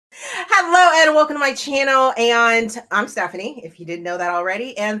and welcome to my channel. And I'm Stephanie, if you didn't know that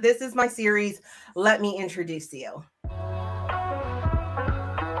already. And this is my series, Let Me Introduce You.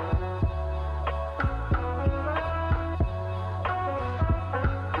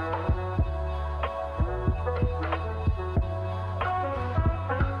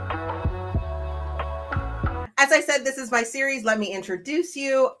 As I said, this is my series, Let Me Introduce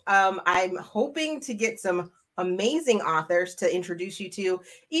You. I'm hoping to get some amazing authors to introduce you to,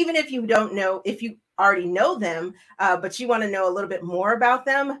 even if you don't know, if you already know them, but you want to know a little bit more about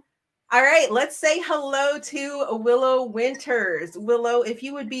them. All right, let's say hello to Willow Winters. Willow, if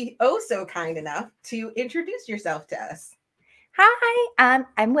you would be oh so kind enough to introduce yourself to us. Hi,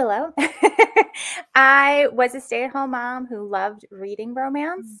 I'm Willow. I was a stay-at-home mom who loved reading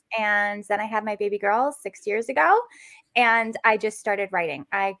romance, and then I had my baby girl 6 years ago, and I just started writing.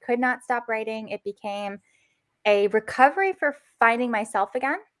 I could not stop writing. It became a recovery for finding myself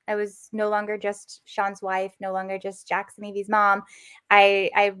again. I was no longer just Sean's wife, no longer just Jackson Evie's mom.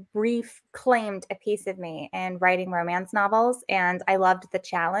 I reclaimed a piece of me in writing romance novels, and I loved the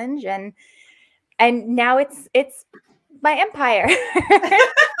challenge, and now it's my empire.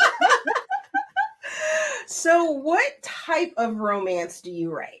 So what type of romance do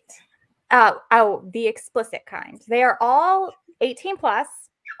you write? Oh, the explicit kind. They are all 18 plus,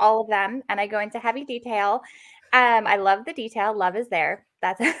 all of them, and I go into heavy detail. I love the detail. Love is there.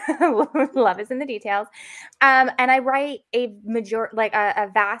 That's love is in the details. And I write a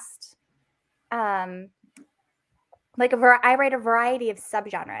vast I write a variety of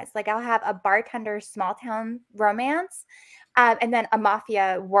subgenres. Like I'll have a bartender small town romance, and then a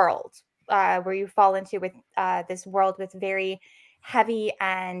mafia world where you fall into with this world with very heavy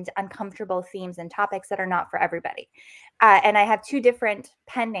and uncomfortable themes and topics that are not for everybody. And I have two different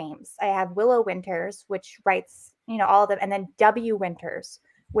pen names. I have Willow Winters, which writes, all of them, and then W Winters,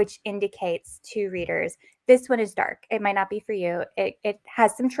 which indicates to readers, this one is dark. It might not be for you. It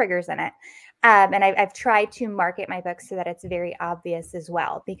has some triggers in it. And I've tried to market my books so that it's very obvious as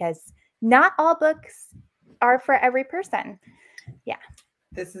well, because not all books are for every person. Yeah.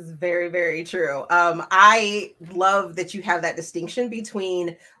 This is very, very true. I love that you have that distinction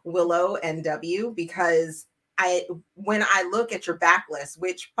between Willow and W, because when I look at your backlist,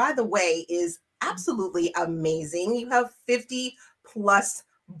 which by the way is absolutely amazing, you have 50 plus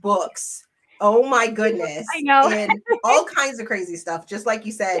books. Oh my goodness. I know. And all kinds of crazy stuff, just like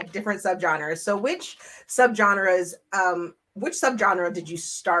you said, different subgenres. So which subgenre did you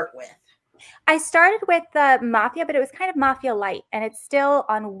start with? I started with the mafia, but it was kind of mafia light, and it's still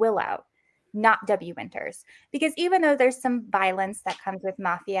on Willow, not W Winters, because even though there's some violence that comes with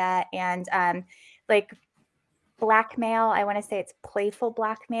mafia and like blackmail, I want to say it's playful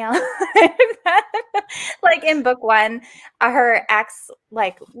blackmail. Like in book one, her ex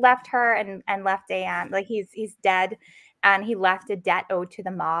left her and left a he's dead, and he left a debt owed to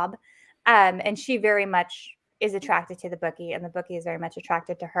the mob, and she very much is attracted to the bookie, and the bookie is very much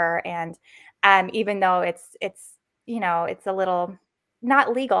attracted to her. And even though it's it's a little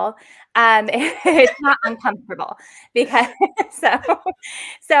not legal, it's not uncomfortable, because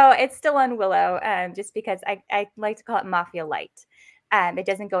so it's still on Willow, just because I like to call it mafia light. It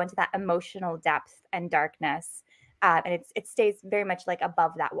doesn't go into that emotional depth and darkness, and it stays very much like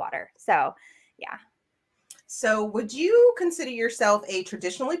above that water. So yeah. So would you consider yourself a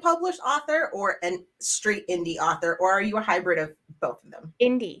traditionally published author or a straight indie author, or are you a hybrid of both of them?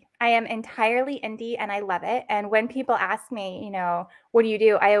 Indie. I am entirely indie, and I love it. And when people ask me, what do you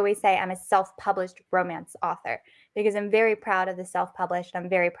do? I always say I'm a self-published romance author, because I'm very proud of the self-published. I'm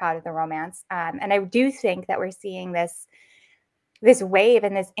very proud of the romance. And I do think that we're seeing this wave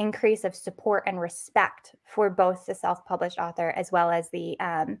and this increase of support and respect for both the self-published author as well as the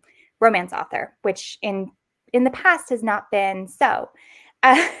romance author, which in the past has not been so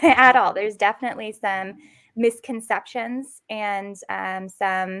at all. There's definitely some misconceptions and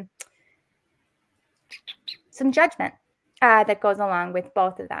some judgment that goes along with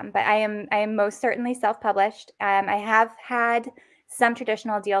both of them. But I am most certainly self-published. I have had some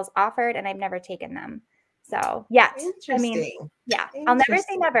traditional deals offered, and I've never taken them. So yet, I mean, yeah, I'll never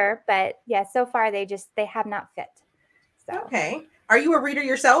say never, but yeah, so far they have not fit. So. Okay. Are you a reader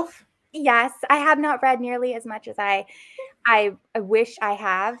yourself? Yes, I have not read nearly as much as I wish I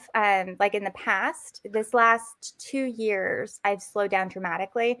have. Like in the past, this last 2 years, I've slowed down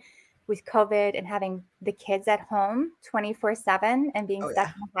dramatically with COVID and having the kids at home 24/7 and being stuck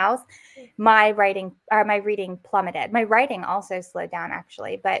in the house. My reading plummeted. My writing also slowed down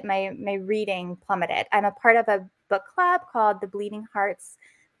actually, but my reading plummeted. I'm a part of a book club called the Bleeding Hearts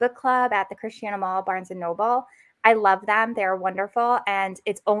Book Club at the Christiana Mall, Barnes and Noble. I love them. They're wonderful. And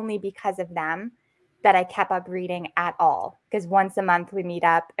it's only because of them that I kept up reading at all. Because once a month we meet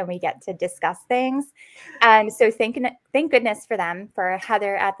up and we get to discuss things. So thank goodness for them, for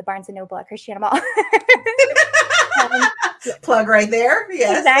Heather at the Barnes & Noble at Christiana Mall. Plug right there.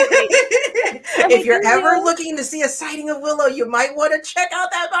 Yes. Exactly. If you're ever looking to see a sighting of Willow, you might want to check out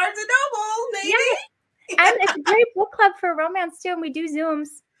that Barnes & Noble, maybe. Yeah. And it's a great book club for romance too. And we do Zooms.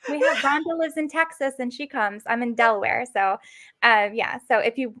 We have Rhonda lives in Texas and she comes. I'm in Delaware. So yeah. So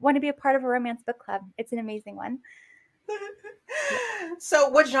if you want to be a part of a romance book club, it's an amazing one. So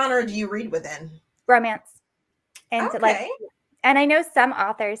what genre do you read within? Romance. And okay. And I know some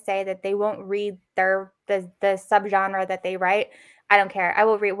authors say that they won't read the subgenre that they write. I don't care. I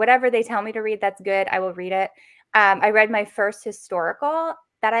will read whatever they tell me to read. That's good. I will read it. I read my first historical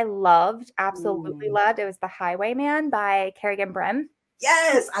that I loved, absolutely loved. It was The Highwayman by Kerrigan Brim.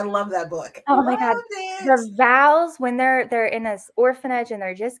 Yes, I love that book. Oh my God. The vows when they're in this orphanage and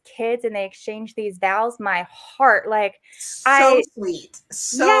they're just kids and they exchange these vows, my heart, like so sweet.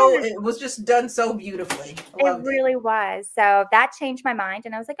 So it was just done so beautifully. It really was. So that changed my mind.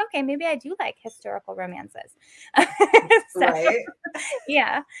 And I was like, okay, maybe I do like historical romances. Right.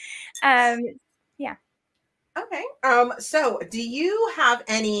 Yeah. Yeah. Okay. So do you have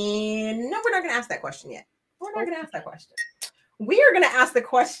any, no, we're not going to ask that question yet. We're not going to ask that question. We are going to ask the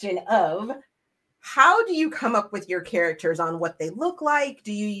question of, how do you come up with your characters on what they look like?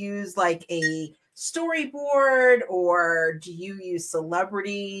 Do you use like a storyboard, or do you use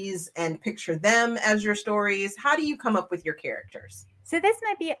celebrities and picture them as your stories? How do you come up with your characters? So this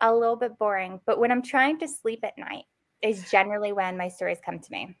might be a little bit boring, but when I'm trying to sleep at night is generally when my stories come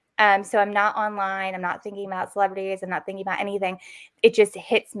to me. So I'm not online. I'm not thinking about celebrities. I'm not thinking about anything. It just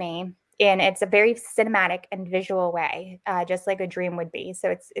hits me. And it's a very cinematic and visual way, just like a dream would be.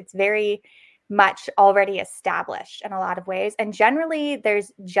 So it's very much already established in a lot of ways. And generally,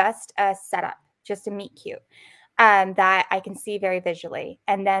 there's just a setup, just a meet cute that I can see very visually.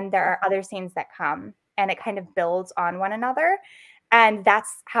 And then there are other scenes that come, and it kind of builds on one another. And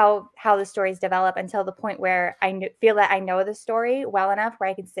that's how the stories develop until the point where I feel that I know the story well enough where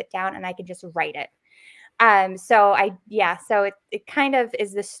I can sit down and I can just write it. So it kind of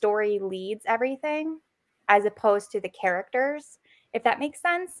is the story leads everything as opposed to the characters, if that makes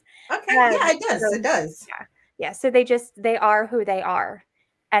sense. Okay. Yeah, it does. So, it does. Yeah. So they are who they are,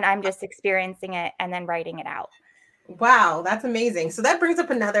 and I'm just experiencing it and then writing it out. Wow, that's amazing. So that brings up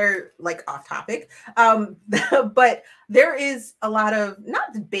another like off topic. But there is a lot of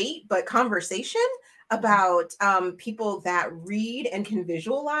not debate, but conversation about people that read and can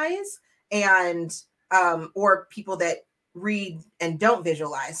visualize, and or people that read and don't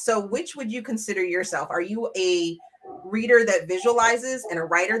visualize. So which would you consider yourself? Are you a reader that visualizes and a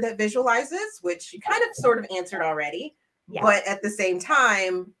writer that visualizes, which you kind of sort of answered already? Yeah. But at the same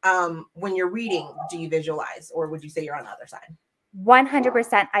time, when you're reading, do you visualize, or would you say you're on the other side?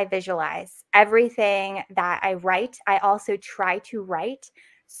 100% I visualize everything that I write. I also try to write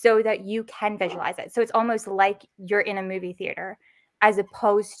so that you can visualize it. So it's almost like you're in a movie theater as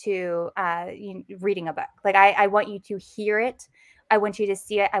opposed to reading a book. Like I want you to hear it. I want you to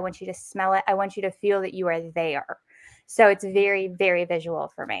see it. I want you to smell it. I want you to feel that you are there. So it's very, very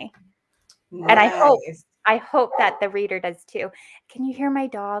visual for me. Nice. And I hope that the reader does too. Can you hear my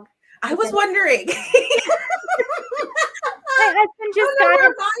dog? I was wondering. My husband just got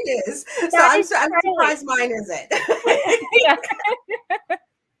him. Mine is. So I'm surprised mine isn't. Yeah.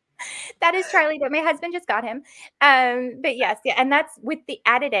 That is Charlie, but my husband just got him. But yes, yeah, and that's with the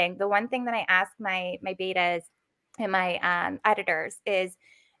editing. The one thing that I ask my betas and my editors is,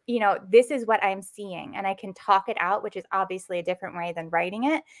 this is what I'm seeing, and I can talk it out, which is obviously a different way than writing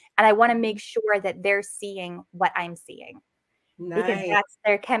it. And I want to make sure that they're seeing what I'm seeing. Nice. Because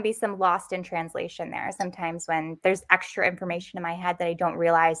there can be some lost in translation there sometimes when there's extra information in my head that I don't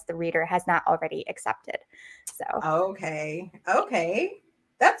realize the reader has not already accepted. So okay.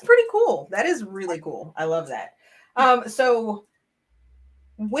 That's pretty cool. That is really cool. I love that. So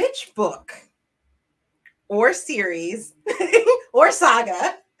which book or series or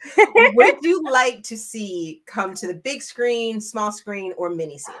saga would you like to see come to the big screen, small screen, or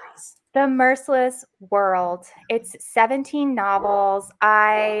miniseries? The Merciless World. It's 17 novels.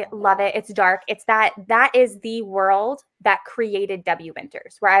 I love it. It's dark. It's that is the world that created W.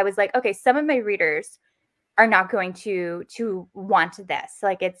 Winters, where I was like, okay, some of my readers are not going to want this.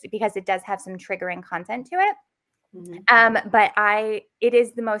 Like, it's because it does have some triggering content to it. Mm-hmm. But it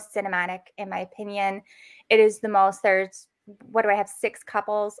is the most cinematic, in my opinion. It is the most, there's what do I have? 6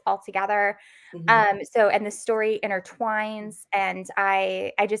 couples altogether. So, and the story intertwines, and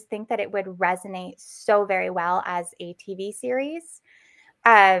I just think that it would resonate so very well as a TV series.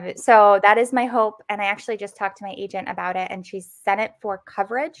 So that is my hope. And I actually just talked to my agent about it, and she sent it for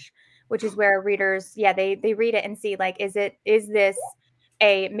coverage, which is where readers, they read it and see, like, is this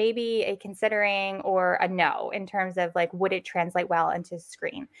a maybe, a considering, or a no, in terms of like, would it translate well into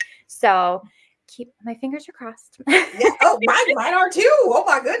screen? So keep my fingers are crossed. Yeah. Oh, mine are too. Oh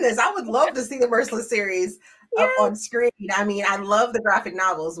my goodness. I would love to see the Merciless series up on screen. I mean, I love the graphic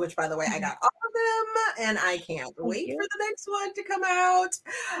novels, which, by the way, I got all of them, and I can't wait for the next one to come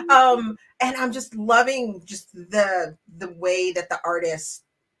out. And I'm just loving just the way that the artist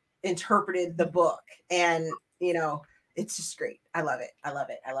interpreted the book, and you know, it's just great. I love it. I love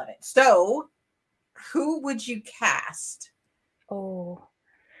it. I love it. So, who would you cast? Oh,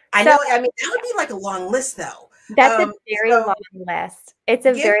 I know. I mean, that would be like a long list, though. That's a very long list. It's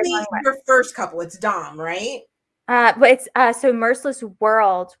a very long list. Your first couple. It's Dom, right? But it's so Merciless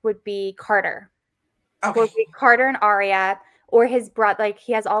World would be Carter. Okay. Would be Carter and Arya, or his brother. Like,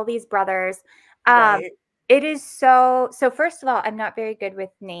 he has all these brothers. Right. It is so. First of all, I'm not very good with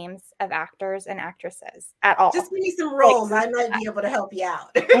names of actors and actresses at all. Just give me some roles. I might be able to help you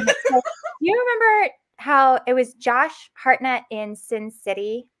out. Do you remember how it was Josh Hartnett in Sin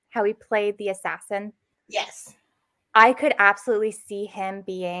City? How he played the assassin? Yes. I could absolutely see him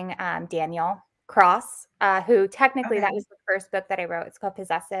being Daniel Cross, who technically that was the first book that I wrote. It's called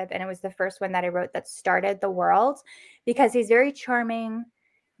Possessive, and it was the first one that I wrote that started the world, because he's very charming.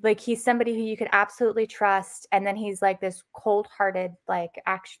 Like, he's somebody who you could absolutely trust, and then he's like this cold-hearted, like,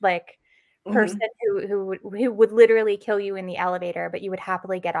 person who would literally kill you in the elevator, but you would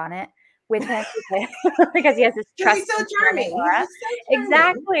happily get on it with him because he has this trust. He's so charming.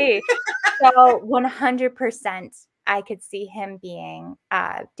 Exactly. So 100%, I could see him being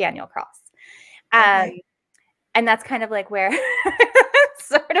Daniel Cross. And that's kind of like where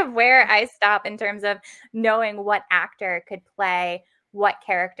sort of where I stop in terms of knowing what actor could play what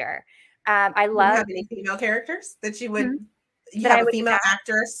character. I love. Do you have any female characters that you would? You have a female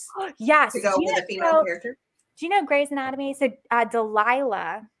actress. Yes. To go with a female character. Do you know Grey's Anatomy? So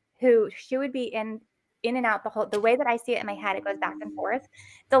Delilah, who she would be in and out the way that I see it in my head, it goes back and forth.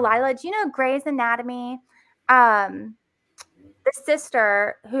 Delilah, do you know Grey's Anatomy? The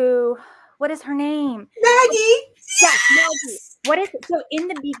sister who, what is her name? Maggie. Yes, Maggie. What is it? So in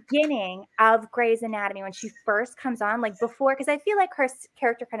the beginning of Grey's Anatomy, when she first comes on, like before, because I feel like her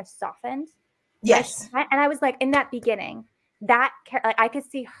character kind of softened. Yes. And I was like, in that beginning, like, I could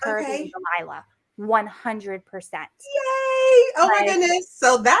see her being Delilah 100%. Yay! Oh my goodness.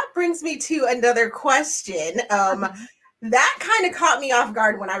 So that brings me to another question. That kind of caught me off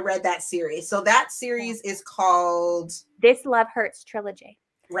guard when I read that series. So that series is called This Love Hurts Trilogy.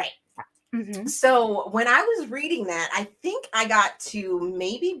 Right. So when I was reading that, I think I got to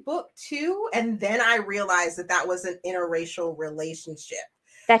maybe book 2, and then I realized that was an interracial relationship.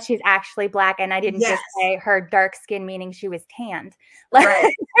 That she's actually Black, and I didn't just say her dark skin, meaning she was tanned.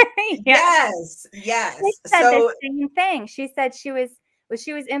 Right. Yes. She said the same thing. She said she was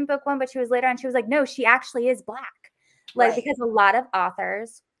in book 1, but she was later on. She was like, no, she actually is Black. Like, because a lot of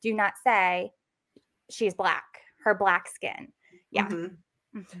authors do not say she's Black, her Black skin. Yeah.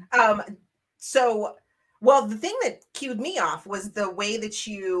 So, well, the thing that cued me off was the way that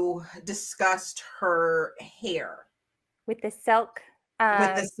you discussed her hair with the silk,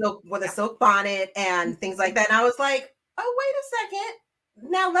 with a silk bonnet and things like that. And I was like, oh, wait a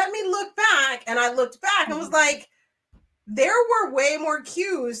second. Now let me look back. And I looked back and was like, there were way more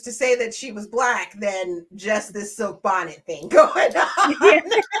cues to say that she was Black than just this silk bonnet thing going on.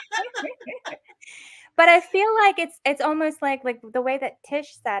 But I feel like it's almost like the way that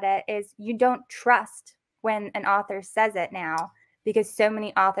Tish said it is, you don't trust when an author says it now, because so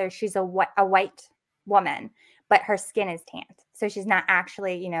many authors, she's a white woman, but her skin is tanned. So she's not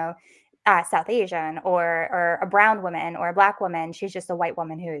actually, South Asian or a brown woman or a Black woman. She's just a white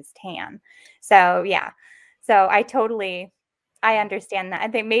woman who is tan. So, yeah. So I understand that. I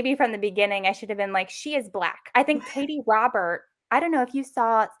think maybe from the beginning, I should have been like, she is Black. I think Katie Robert, I don't know if you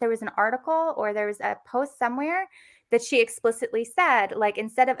saw, there was an article or there was a post somewhere that she explicitly said, like,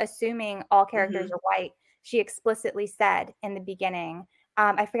 instead of assuming all characters are white, she explicitly said in the beginning,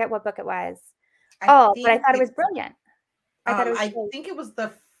 I forget what book it was. But I thought it was brilliant. I think it was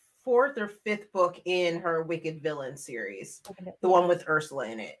the 4th or 5th book in her Wicked Villain series, the one with Ursula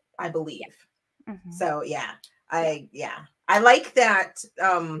in it, I believe. So yeah, I like that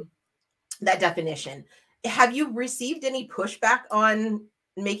that definition. Have you received any pushback on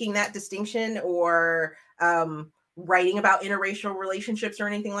making that distinction, or writing about interracial relationships or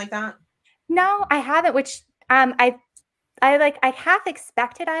anything like that? No, I haven't, which I half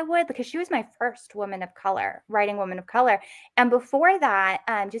expected I would, because she was my first woman of color, writing woman of color. And before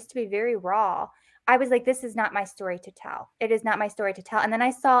that, just to be very raw, I was like, this is not my story to tell. It is not my story to tell. And then I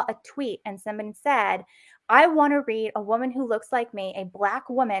saw a tweet and someone said, I want to read a woman who looks like me, a Black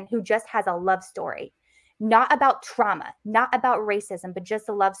woman who just has a love story, not about trauma, not about racism, but just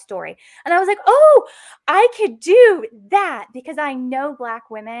a love story. And I was like, oh, I could do that, because I know Black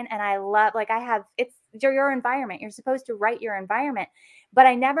women and I love, like, it's your environment. You're supposed to write your environment. But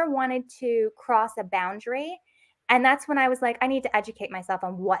I never wanted to cross a boundary. And that's when I was like, I need to educate myself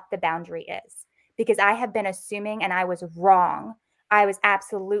on what the boundary is, because I have been assuming and I was wrong. I was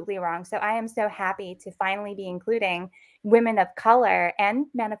absolutely wrong. So I am so happy to finally be including women of color and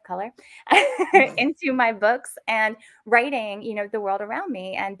men of color into my books and writing, the world around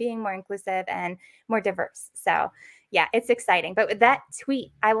me and being more inclusive and more diverse. So yeah, it's exciting. But with that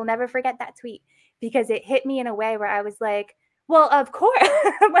tweet, I will never forget that tweet, because it hit me in a way where I was like, well, of course,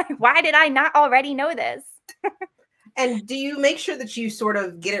 like, why did I not already know this? And do you make sure that you sort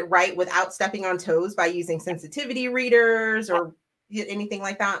of get it right without stepping on toes by using sensitivity readers or anything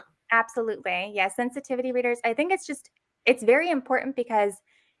like that? Absolutely. Yeah. Sensitivity readers. I think it's very important, because,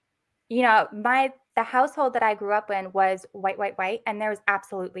 the household that I grew up in was white, and there was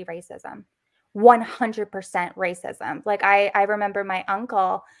absolutely racism, 100% racism. Like I remember my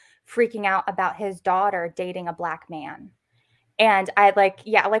uncle freaking out about his daughter dating a Black man. And I like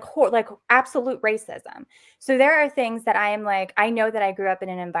absolute racism. So there are things that I am like, I know that I grew up in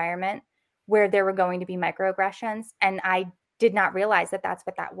an environment where there were going to be microaggressions, and I did not realize that that's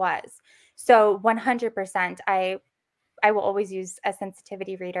what that was. So 100%, I will always use a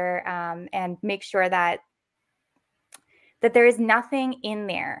sensitivity reader, and make sure that there is nothing in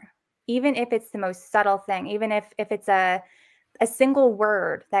there, even if it's the most subtle thing, even if it's a single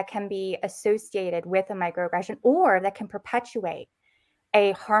word that can be associated with a microaggression, or that can perpetuate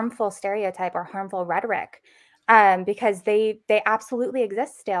a harmful stereotype or harmful rhetoric, because they absolutely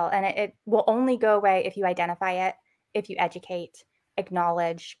exist still. And it will only go away if you identify it, if you educate,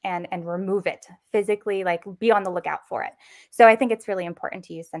 acknowledge, and remove it physically, like be on the lookout for it. So I think it's really important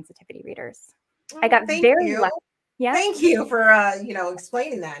to use sensitivity readers. I got very lucky. Yeah. Thank you for,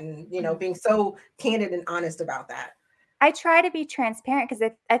 explaining that and, being so candid and honest about that. I try to be transparent,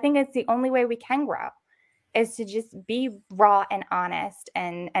 because I think it's the only way we can grow, is to just be raw and honest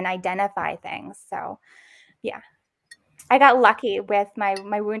and identify things. So yeah, I got lucky with my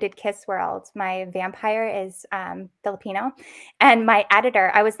Wounded Kiss world. My vampire is Filipino, and my editor,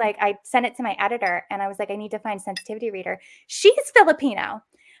 I was like, I sent it to my editor and I was like, I need to find sensitivity reader. She's Filipino.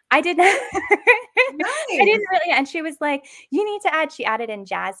 I did not. Nice. I didn't really. And she was like, you need to add. She added in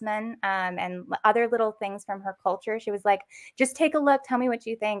jasmine and other little things from her culture. She was like, just take a look. Tell me what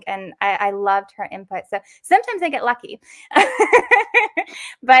you think. And I loved her input. So sometimes I get lucky.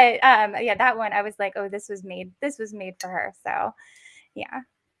 But yeah, that one, I was like, oh, this was made for her. So yeah.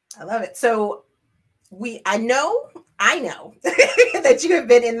 I love it. So I know that you have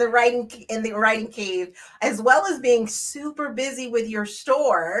been in the writing cave, as well as being super busy with your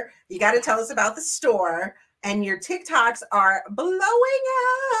store. You got to tell us about the store, and your TikToks are blowing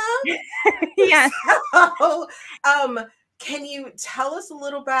up. Yeah. So, can you tell us a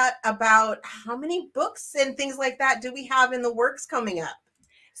little bit about how many books and things like that do we have in the works coming up?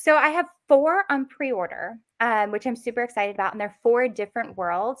 So I have 4 on pre-order, which I'm super excited about. And they're 4 different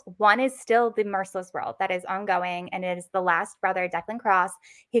worlds. One is still the Merciless world that is ongoing. And it is the last brother, Declan Cross.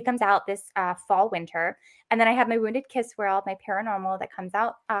 He comes out this fall, winter. And then I have my Wounded Kiss world, my paranormal, that comes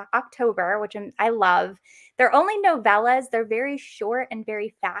out October, which I love. They're only novellas. They're very short and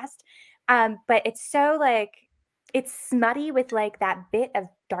very fast. But it's so it's smutty with that bit of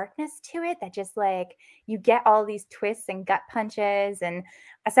darkness to it that just you get all these twists and gut punches. And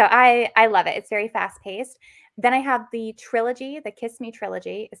so I love it. It's very fast paced. Then I have the trilogy, the Kiss Me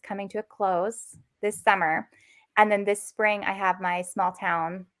trilogy is coming to a close this summer. And then this spring I have my small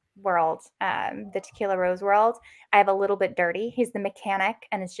town world, the Tequila Rose world. I have A Little Bit Dirty. He's the mechanic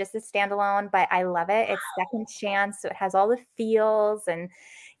and it's just a standalone, but I love it. It's second chance. So it has all the feels and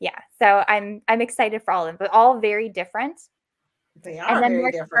yeah. So I'm excited for all of them, but all very different. They are and then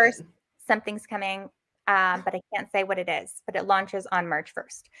very different. First, something's coming, but I can't say what it is, but it launches on March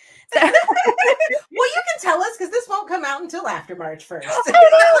 1st. So. Well, you can tell us because this won't come out until after March 1st.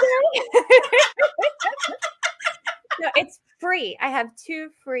 No, it's free. I have 2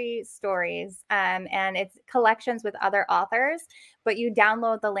 free stories, and it's collections with other authors, but you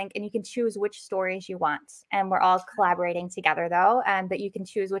download the link and you can choose which stories you want. And we're all collaborating together though, but you can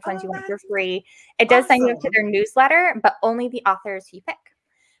choose which ones Oh, you want for that's free. It does sign you up to awesome. their newsletter, but only the authors you pick,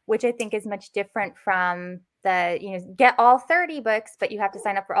 which I think is much different from the, get all 30 books, but you have to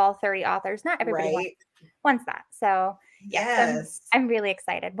sign up for all 30 authors. Not everybody Right. wants that. So yeah, so Yes. I'm really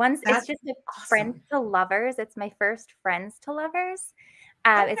excited. It's That's just a friends awesome. to lovers. It's my first friends to lovers.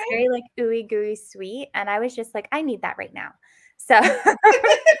 It's Okay. very like ooey gooey sweet. And I was just like, I need that right now. So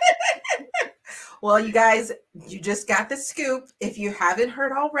Well, you guys, you just got the scoop. If you haven't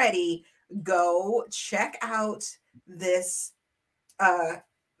heard already, go check out this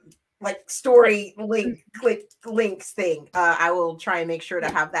like click. story link click links thing. I will try and make sure to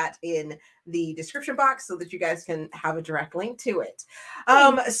have that in the description box so that you guys can have a direct link to it.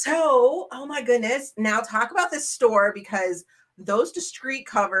 So oh my goodness, now talk about this store, because those discreet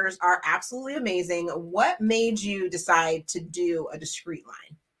covers are absolutely amazing. What made you decide to do a discreet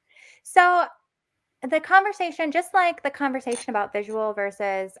line? So the conversation, just like the conversation about visual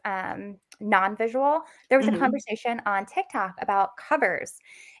versus non-visual, there was a Mhm. conversation on TikTok about covers.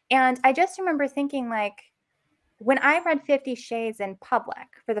 And I just remember thinking, like, when I read 50 Shades in public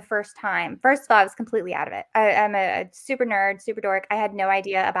for the first time, first of all, I was completely out of it. I'm a super nerd, super dork. I had no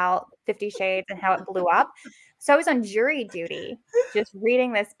idea about 50 Shades and how it blew up. So I was on jury duty just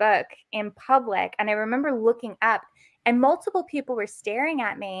reading this book in public. And I remember looking up and multiple people were staring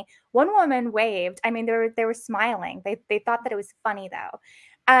at me. One woman waved. I mean, they were smiling. They thought that it was funny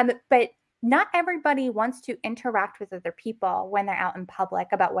though. But not everybody wants to interact with other people when they're out in public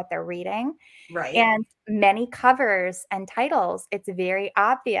about what they're reading. Right. And many covers and titles, it's very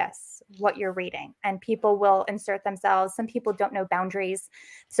obvious what you're reading, and people will insert themselves. Some people don't know boundaries.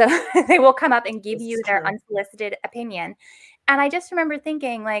 So they will come up and give This you is their true. unsolicited opinion. And I just remember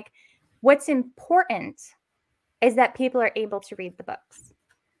thinking, like, what's important is that people are able to read the books.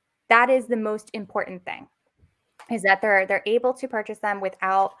 That is the most important thing, is that they're able to purchase them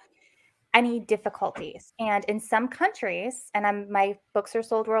without any difficulties. And in some countries, and my books are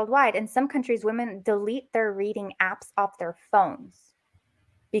sold worldwide, in some countries, women delete their reading apps off their phones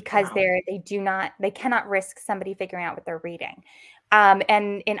because Wow. they cannot risk somebody figuring out what they're reading. And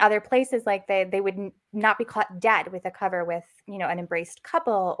in other places, like they would not be caught dead with a cover with, an embraced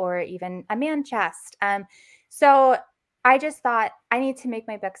couple or even a man chest. So I just thought, I need to make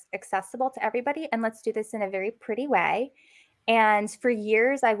my books accessible to everybody, and let's do this in a very pretty way. And for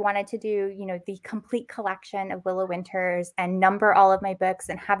years, I wanted to do, the complete collection of Willow Winters and number all of my books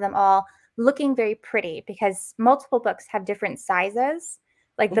and have them all looking very pretty, because multiple books have different sizes.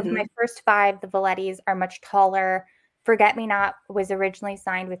 Like my Mhm. first 5, the Valettis, are much taller. Forget Me Not was originally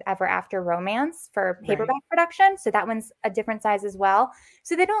signed with Ever After Romance for Right. paperback production. So that one's a different size as well.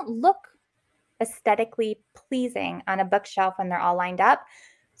 So they don't look aesthetically pleasing on a bookshelf when they're all lined up.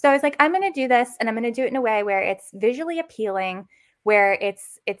 So I was like, I'm going to do this, and I'm going to do it in a way where it's visually appealing, where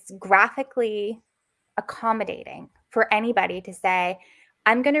it's graphically accommodating for anybody to say,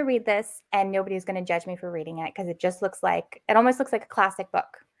 I'm going to read this and nobody's going to judge me for reading it, because it almost looks like a classic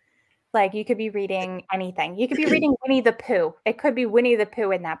book. Like you could be reading anything. You could be reading Winnie the Pooh. It could be Winnie the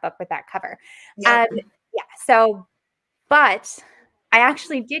Pooh in that book with that cover. Yep. Yeah. So, but I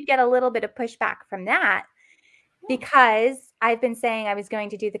actually did get a little bit of pushback from that, because I've been saying I was going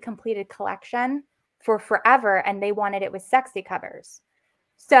to do the completed collection for forever, and they wanted it with sexy covers.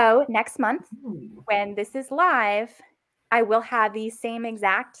 So next month, Ooh. when this is live, I will have the same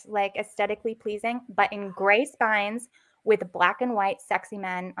exact, like, aesthetically pleasing, but in gray spines with black and white sexy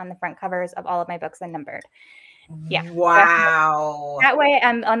men on the front covers of all of my books and numbered. Yeah. So Wow. that way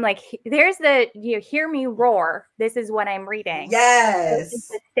I'm like, there's hear me roar. This is what I'm reading. Yes.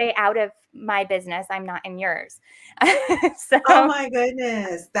 To stay out of my business, I'm not in yours. Oh So my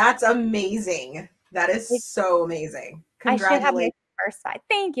goodness. That's amazing. That is so amazing. I should have my Congratulations. first side.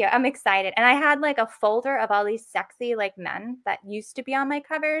 Thank you. I'm excited. And I had like a folder of all these sexy like men that used to be on my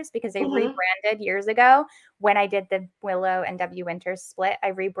covers, because they Mhm. rebranded years ago when I did the Willow and W Winters split. I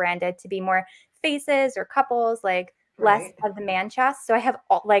rebranded to be more faces or couples, like less Right. of the man chest. So I have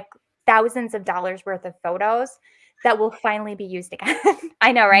like thousands of dollars worth of photos that will finally be used again.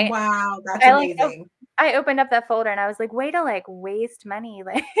 I know, right? Wow, that's I like amazing. I opened up that folder and I was like, way to like waste money.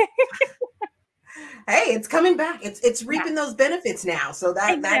 Like, Hey, it's coming back. It's yeah, reaping those benefits now. So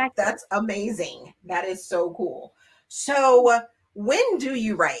exactly. that's amazing. That is so cool. So when do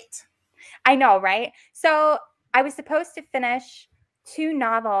you write? I know, right? So I was supposed to finish 2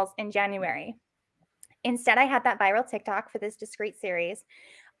 novels in January. Instead, I had that viral TikTok for this discreet series.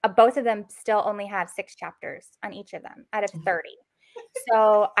 both of them still only have 6 chapters on each of them out of 30.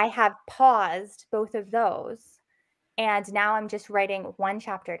 So I have paused both of those. And now I'm just writing 1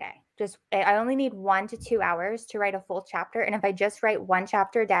 chapter a day. I only need 1 to 2 hours to write a full chapter. And if I just write 1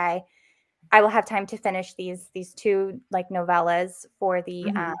 chapter a day, I will have time to finish these 2 like novellas for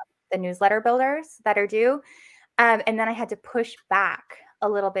the newsletter builders that are due. And then I had to push back a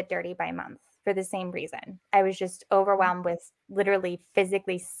little bit Dirty by month for the same reason. I was just overwhelmed with literally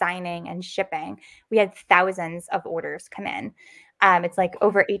physically signing and shipping. We had thousands of orders come in. It's like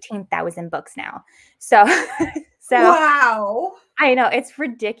over 18,000 books now. So wow. I know, it's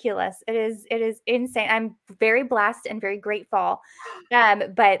ridiculous. It is insane. I'm very blessed and very grateful.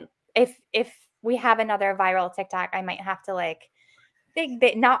 But if we have another viral TikTok, I might have to like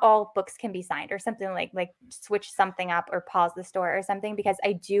not all books can be signed or something, like switch something up or pause the store or something, because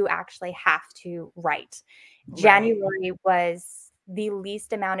I do actually have to write. Right. January was the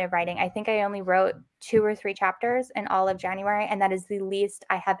least amount of writing. I think I only wrote 2 or 3 chapters in all of January, and that is the least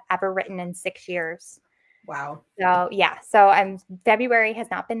I have ever written in 6 years. Wow. So yeah, so February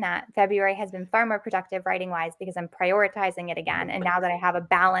has not been that. February has been far more productive writing wise because I'm prioritizing it again. And now that I have a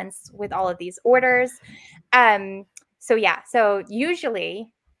balance with all of these orders, so yeah, so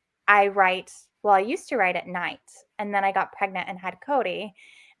usually I used to write at night, and then I got pregnant and had Cody,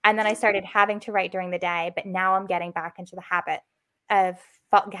 and then I started having to write during the day, but now I'm getting back into the habit of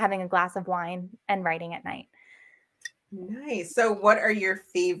having a glass of wine and writing at night. Nice. So what are your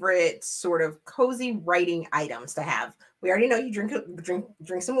favorite sort of cozy writing items to have? We already know you drink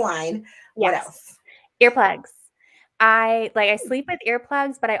some wine. Yes. What else? Earplugs. I sleep with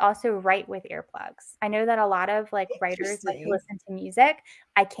earplugs, but I also write with earplugs. I know that a lot of like writers like to listen to music.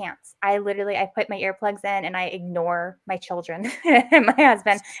 I can't. I put my earplugs in and I ignore my children and my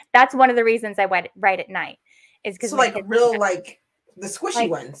husband. That's one of the reasons I write at night, is because like real like the squishy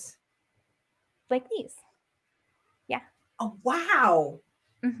ones. Like these. Yeah. Oh wow.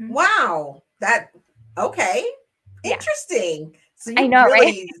 Mm-hmm. Wow. Okay. Interesting. Yeah. So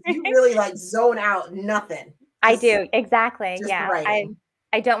you you really like zone out nothing. I do. Exactly. Yeah. Writing.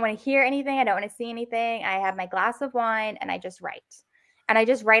 I don't want to hear anything. I don't want to see anything. I have my glass of wine and I just write. And I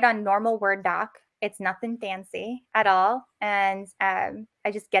just write on normal Word doc. It's nothing fancy at all. And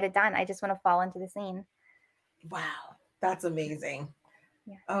I just get it done. I just want to fall into the scene. Wow. That's amazing.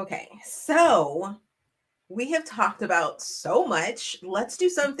 Yeah. Okay. So we have talked about so much. Let's do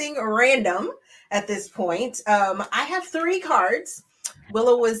something random at this point. I have 3 cards.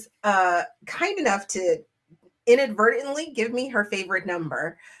 Willow was kind enough to inadvertently give me her favorite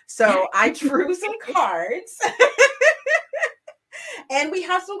number. So I drew some cards and we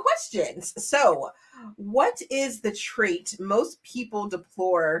have some questions. So what is the trait most people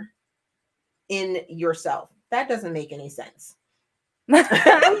deplore in yourself? That doesn't make any sense. Maybe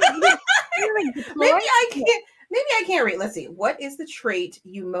I can't read. Let's see. What is the trait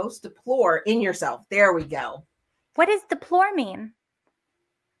you most deplore in yourself? There we go. What does deplore mean?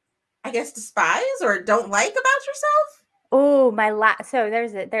 I guess despise or don't like about yourself? Oh, so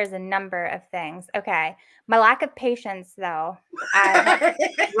there's a number of things. Okay. My lack of patience though. I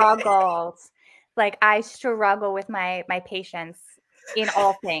struggled. Like I struggle with my patience in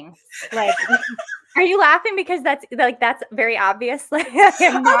all things. Like are you laughing because that's very obvious? Like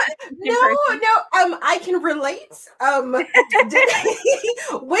I'm not no, I can relate. When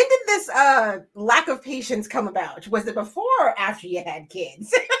did this lack of patience come about? Was it before or after you had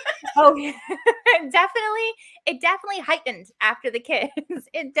kids? Oh, it definitely heightened after the kids.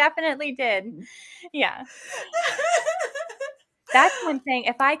 It definitely did. Yeah. That's one thing.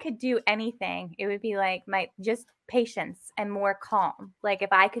 If I could do anything, it would be like my just patience and more calm. Like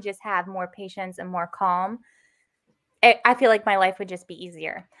if I could just have more patience and more calm, I feel like my life would just be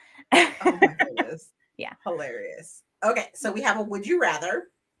easier. Oh my goodness. Yeah. Hilarious. Okay. So we have a would you rather.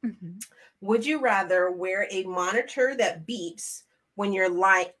 Mm-hmm. Would you rather wear a monitor that beeps when you're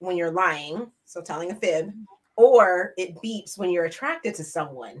lying, so telling a fib, or it beeps when you're attracted to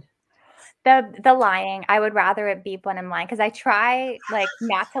someone? The lying. I would rather it beep when I'm lying, because I try like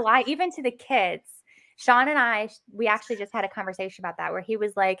not to lie, even to the kids. Sean and we actually just had a conversation about that, where he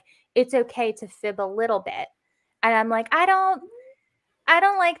was like, it's okay to fib a little bit. And I'm like, I don't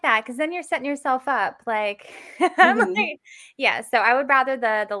like that, because then you're setting yourself up. Like, I'm like, yeah. So I would rather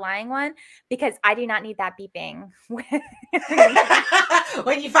the lying one, because I do not need that beeping.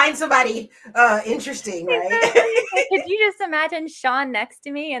 When you find somebody interesting, right? Could you just imagine Sean next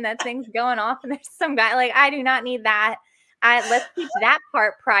to me and that thing's going off and there's some guy? Like, I do not need that. Let's keep that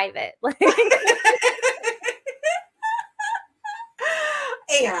part private.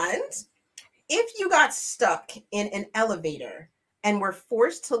 And if you got stuck in an elevator and were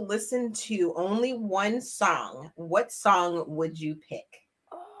forced to listen to only one song, what song would you pick?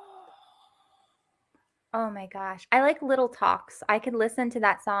 Oh my gosh. I like Little Talks. I could listen to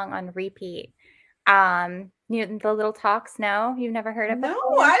that song on repeat. The Little Talks, no? You've never heard it No,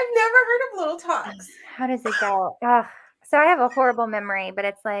 before? I've never heard of Little Talks. How does it go? So I have a horrible memory, but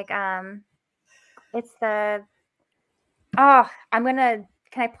it's like it's the can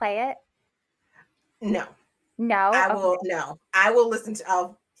I play it? No. No. I will listen to,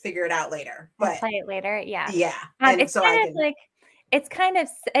 I'll figure it out later. I'll But play it later. Yeah. yeah. It's kind of like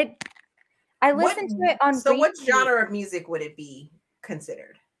I listened to it on So what repeat. genre of music would it be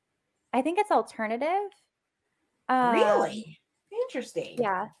considered? I think it's alternative. Really? Interesting.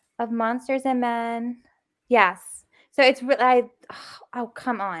 Yeah, of Monsters and Men. Yes. So it's oh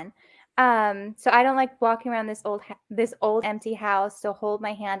come on. So I don't like walking around this old empty house. So hold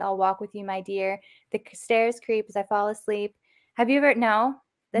my hand, I'll walk with you, my dear. The stairs creep as I fall asleep. Have you ever? No,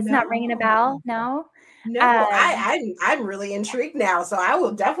 that's not ringing a bell. No. No, I'm really intrigued now. So I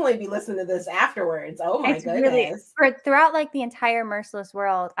will definitely be listening to this afterwards. Oh my goodness. Really, throughout like the entire Merciless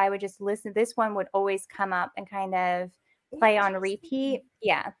World, I would just listen. This one would always come up and kind of play on repeat.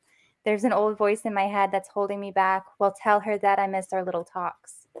 Yeah. There's an old voice in my head that's holding me back. Well, tell her that I missed our little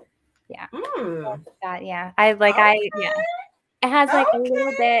talks. Yeah. Yeah. Yeah. It has like a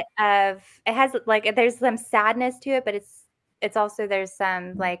little bit of, there's some sadness to it, but it's also, there's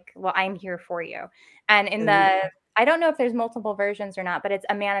some like, well, I'm here for you. And I don't know if there's multiple versions or not, but it's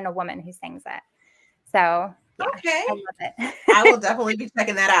a man and a woman who sings it. So yeah, okay. I love it. I will definitely be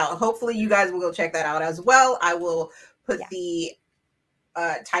checking that out. Hopefully you guys will go check that out as well. I will put the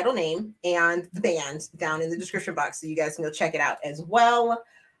title name and the band down in the description box so you guys can go check it out as well.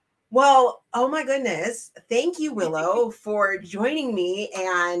 Well, oh my goodness. Thank you, Willow, for joining me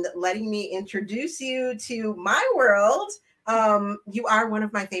and letting me introduce you to my world. You are one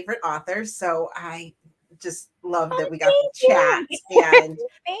of my favorite authors, so I just love that we got to chat and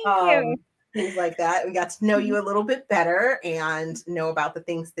things like that. We got to know you a little bit better and know about the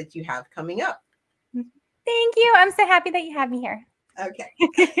things that you have coming up. Thank you. I'm so happy that you have me here. Okay.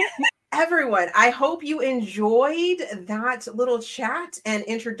 Everyone, I hope you enjoyed that little chat and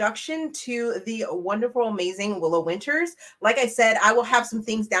introduction to the wonderful, amazing Willow Winters. Like I said, I will have some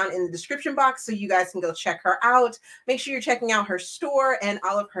things down in the description box so you guys can go check her out. Make sure you're checking out her store and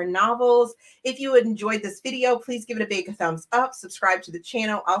all of her novels. If you enjoyed this video, please give it a big thumbs up. Subscribe to the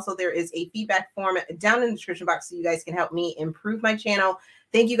channel. Also, there is a feedback form down in the description box so you guys can help me improve my channel.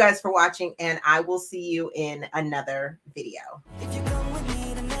 Thank you guys for watching, and I will see you in another video.